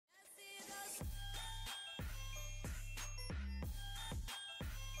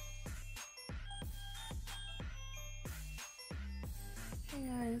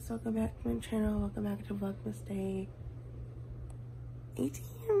Guys, welcome back to my channel. Welcome back to Vlogmas Day 18.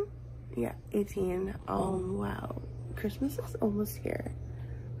 Yeah, 18. Wow, Christmas is almost here.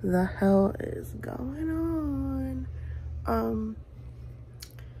 The hell is going on?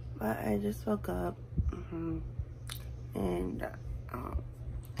 But I just woke up and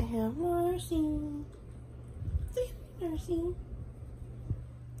I have nursing,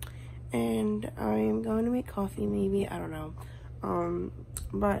 and I'm going to make coffee, maybe, I don't know.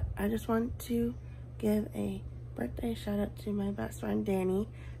 But I just want to give a birthday shout out to my best friend Danny.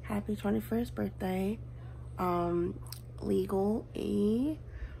 Happy 21st birthday. Legal E.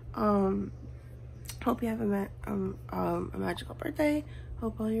 Hope you have a magical birthday.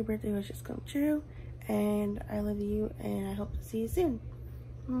 Hope all your birthday wishes come true. And I love you, and I hope to see you soon.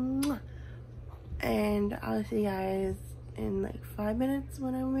 Mwah. And I'll see you guys in like 5 minutes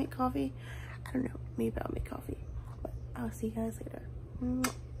when I make coffee. I don't know, maybe I'll make coffee, but I'll see you guys later.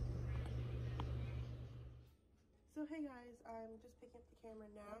 Mwah. So hey guys, I'm just picking up the camera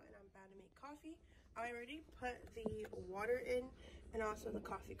now and I'm about to make coffee. I already put the water in and also the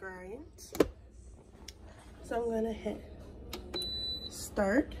coffee grind. So I'm gonna hit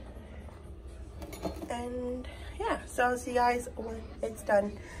start. And yeah, so I'll see you guys when it's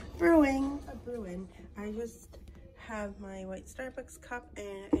done brewing. I just have my white Starbucks cup,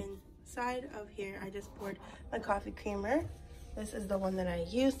 and inside of here I just poured my coffee creamer. This is the one that I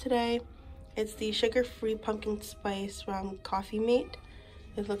used today. It's the sugar-free pumpkin spice from Coffee Mate.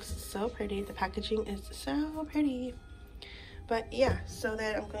 It looks so pretty. The packaging is so pretty. But yeah, so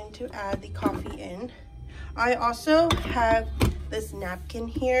then I'm going to add the coffee in. I also have this napkin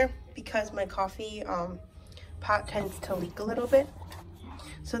here because my coffee pot tends to leak a little bit.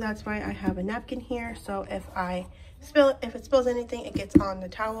 So that's why I have a napkin here. So if it spills anything, it gets on the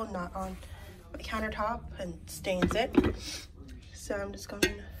towel, not on my countertop, and stains it. So I'm just going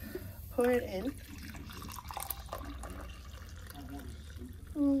to pour it in.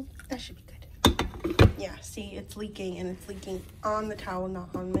 That should be good. Yeah, see, it's leaking, and it's leaking on the towel,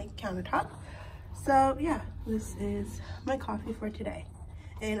 not on my countertop. So yeah, this is my coffee for today.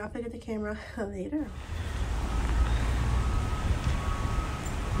 And I'll pick up the camera later.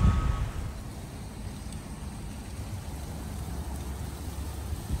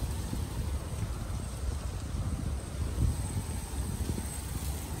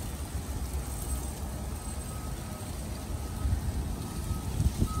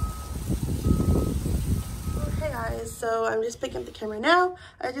 So I'm just picking up the camera now.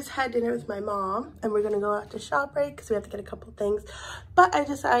 I just had dinner with my mom and we're gonna go out to ShopRite because we have to get a couple things. But I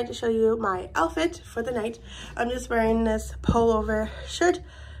decided to show you my outfit for the night. I'm just wearing this pullover shirt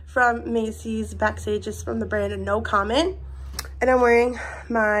from Macy's Backstage. It's from the brand No Comment. And I'm wearing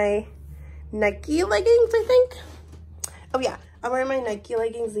my Nike leggings, I think. Oh yeah, I'm wearing my Nike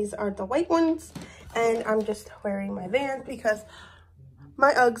leggings. These are the white ones. And I'm just wearing my Vans because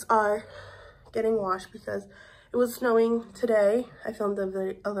my Uggs are getting washed because it was snowing today. I filmed a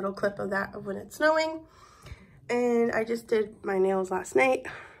little clip of that of when it's snowing. And I just did my nails last night.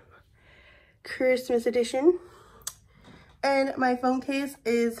 Christmas edition. And my phone case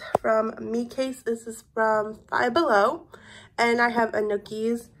is from Me Case. This is from Five Below. And I have a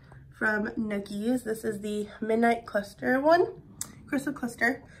Nookies from Nookies. This is the Midnight Cluster one. Crystal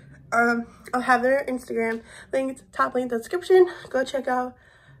Cluster. I'll have their Instagram linked, top link in the description. Go check out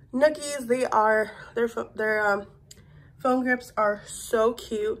Nookies. Their phone grips are so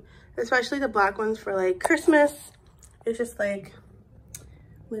cute, especially the black ones for like Christmas. It's just like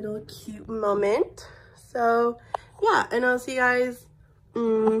little cute moment. So yeah, and I'll see you guys.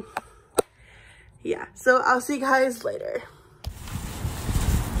 Yeah, so I'll see you guys later.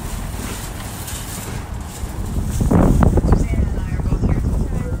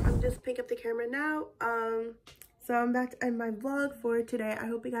 I'm just picking up the camera now. So I'm back to end my vlog for today. I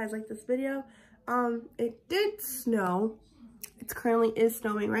hope you guys like this video. It did snow. It currently is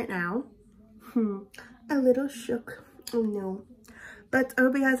snowing right now. A little shook. Oh no. But I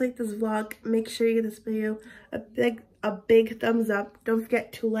hope you guys like this vlog. Make sure you give this video a big thumbs up. Don't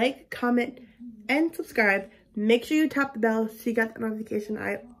forget to like, comment, and subscribe. Make sure you tap the bell so you get the notification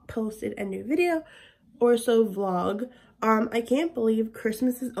I posted a new video or so vlog. I can't believe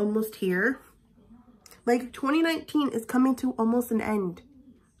Christmas is almost here. Like, 2019 is coming to almost an end.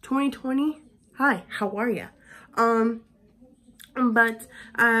 2020, hi, how are ya? But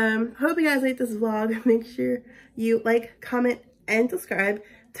hope you guys like this vlog. Make sure you like, comment, and subscribe.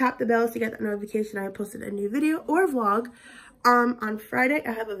 Tap the bell so you get the notification I posted a new video or vlog. On Friday,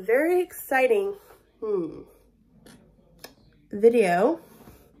 I have a very exciting video.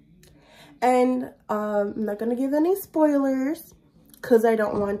 And I'm not gonna give any spoilers. because I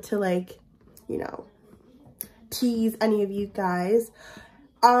don't want to, like, you know, tease any of you guys.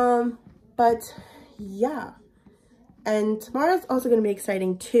 But yeah, and tomorrow's also going to be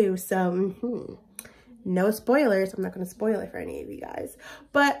exciting too, so no spoilers. I'm not going to spoil it for any of you guys.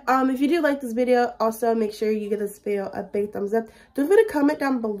 But if you do like this video, also make sure you give this video a big thumbs up. Don't forget to comment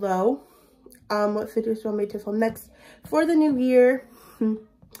down below what videos you want me to film next for the new year.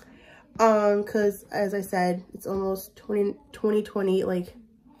 Because as I said, it's almost 2020. Like,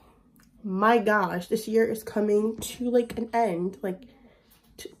 my gosh, this year is coming to like an end. Like,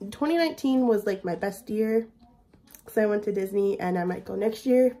 2019 was like my best year because I went to Disney, and I might go next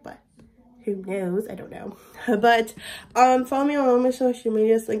year, but who knows? I don't know. But follow me on all my social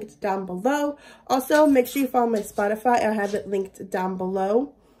medias linked down below. Also, make sure you follow my Spotify. I have it linked down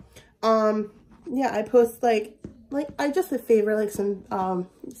below. Yeah, I post like I just favorite like some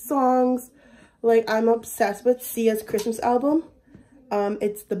songs. Like, I'm obsessed with Sia's Christmas album.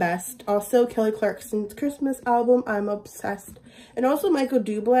 It's the best. Also, Kelly Clarkson's Christmas album. I'm obsessed. And also Michael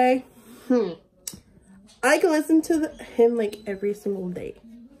Bublé. I can listen to him like every single day.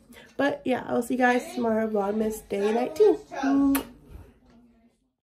 But yeah, I'll see you guys tomorrow, Vlogmas Day 19.